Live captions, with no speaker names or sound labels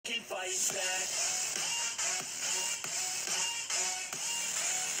fight back.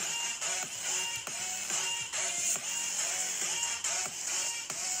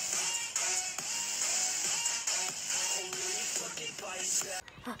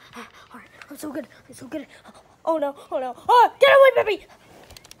 Alright, I'm so good. I'm so good. Oh no, oh no. Oh, get away, baby!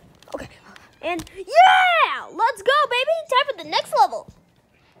 Okay, and yeah! Let's go, baby! Time for the next level.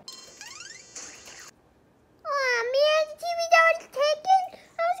 Aw, man, the TV's already taken?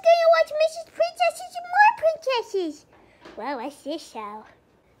 I was gonna watch Mrs. Princesses and more princesses. Well, what's this show?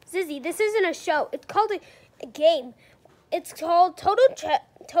 Zizzy, this isn't a show. It's called a game. It's called Total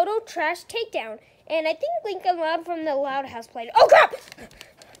Trash Takedown. And I think Lincoln Loud from the Loud House played it. Oh, crap!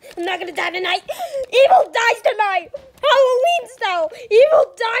 I'm not gonna die tonight. Evil dies tonight. Halloween style.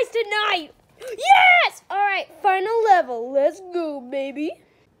 Evil dies tonight. Yes! All right, final level. Let's go, baby.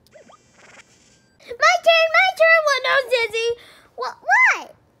 My turn. What? No, Zizzy. What?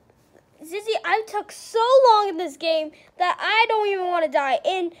 Zizzy, I took so long in this game that I don't even want to die.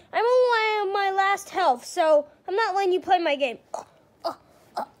 And I'm only on my last health, so I'm not letting you play my game.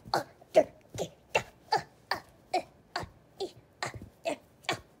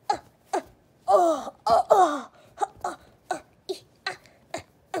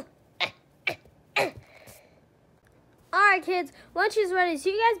 Alright, kids, lunch is ready, so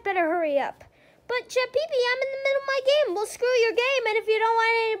you guys better hurry up. But, Chef Pee-Pee, I'm in the middle of my game. We'll screw your game, and if you don't want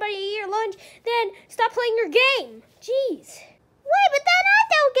anybody to eat your lunch, then stop playing your game. Jeez. Wait, but then I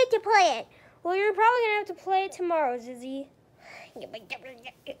don't get to play it. Well, you're probably going to have to play it tomorrow, Zizzy.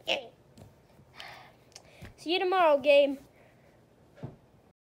 See you tomorrow, game.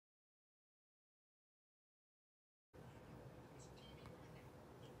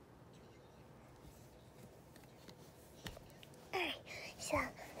 So,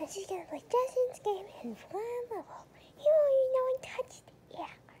 I'm just gonna play Justin's game in one level. You won't even know I touched it.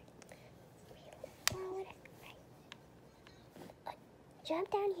 Yeah. Right. Jump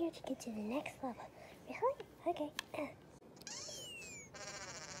down here to get to the next level. Really? Okay.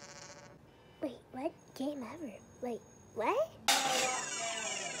 Wait, what? Game over. Wait, what?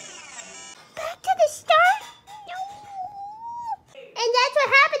 Back to the start? No. And that's what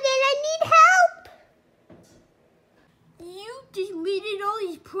happened, and I need help. You deleted all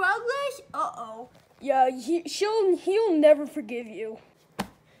these progress? Uh-oh. Yeah, he'll never forgive you.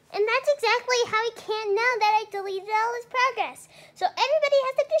 And that's exactly how he can't know that I deleted all his progress. So everybody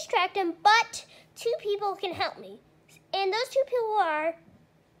has to distract him, but 2 people can help me. And those 2 people are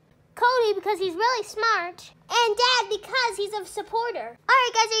Cody, because he's really smart, and Dad, because he's a supporter. All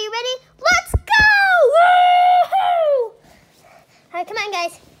right, guys, are you ready? Let's go! Woohoo! All right, come on,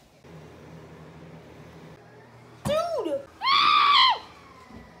 guys. Dude!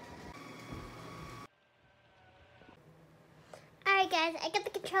 Alright guys, I got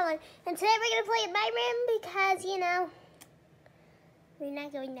the controller, and today we're going to play in my room because, you know, we're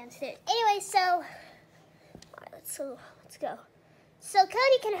not going downstairs. Anyway, so, alright, let's go. So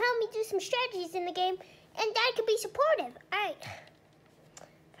Cody can help me do some strategies in the game, and Dad can be supportive. Alright,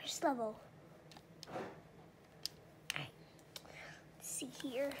 first level. Alright, let's see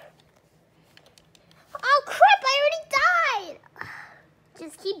here. Oh crap, I already died!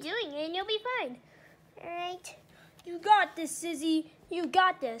 Just keep doing it and you'll be fine. Alright. You got this, Zizzy. You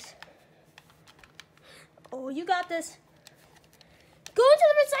got this. Oh, you got this. Go into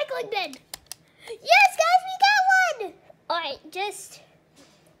the recycling bin. Yes, guys, we got one! Alright, just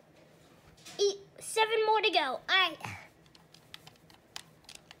 7 more to go. Alright.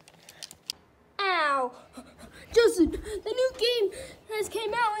 Ow. Justin, the new game has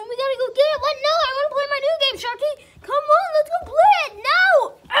came out and we gotta go get it. What? No, I want to play my new game, Sharky. Come on, let's go play it.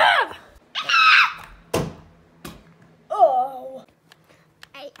 No! Ah! Oh.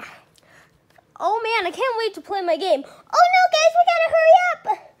 Oh man, I can't wait to play my game. Oh no, guys, we gotta hurry up.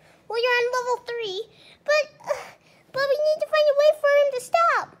 Well, you're on level 3, but we need to find a way for him to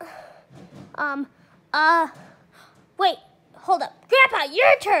stop. Wait, hold up. Grandpa,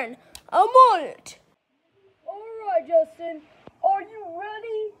 your turn. I'm on it. All right, Justin. Are you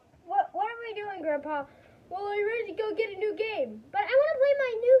ready? What are we doing, Grandpa? Well, are you ready to go get a new game? But I want to play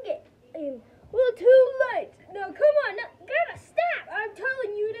my new game. Well, too late. No, come on. No, Grandpa, stop. I'm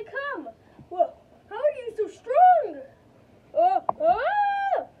telling you to come. Well, how are you so strong? What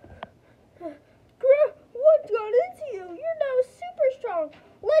got into you? You're now super strong.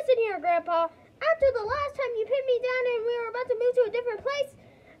 Listen here, Grandpa. After the last time you pinned me down and we were about to move to a different place,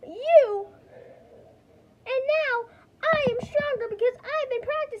 and now I am stronger because I've been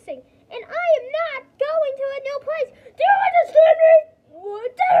practicing, and I am not going to a new place. Do you understand me?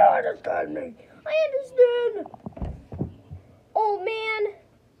 What? Do you understand me? I understand. Oh man.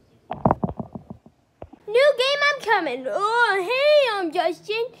 coming. Oh, hey, I'm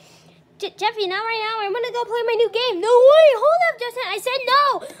Justin. Jeffy, not right now. I'm gonna go play my new game. No way. Hold up, Justin. I said no.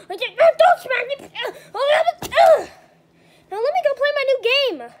 I said, no, don't smack me. Now let me go play my new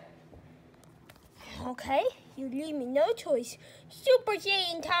game. Okay, you leave me no choice. Super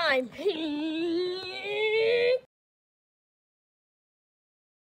Saiyan time.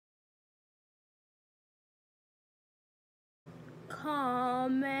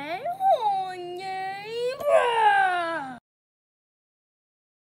 Kamehameha.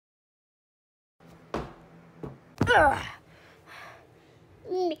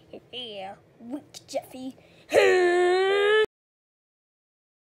 Yeah, weak Jeffy.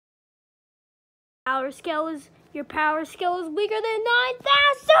 Your power scale is weaker than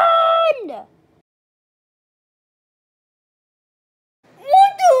 9,000.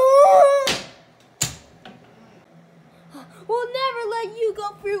 What the? We'll never let you go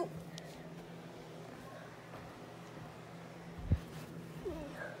through.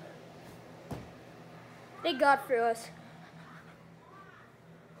 They got through us.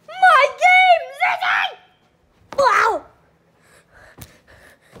 My game, Zizzy! Wow!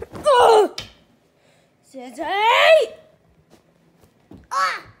 Zizzy!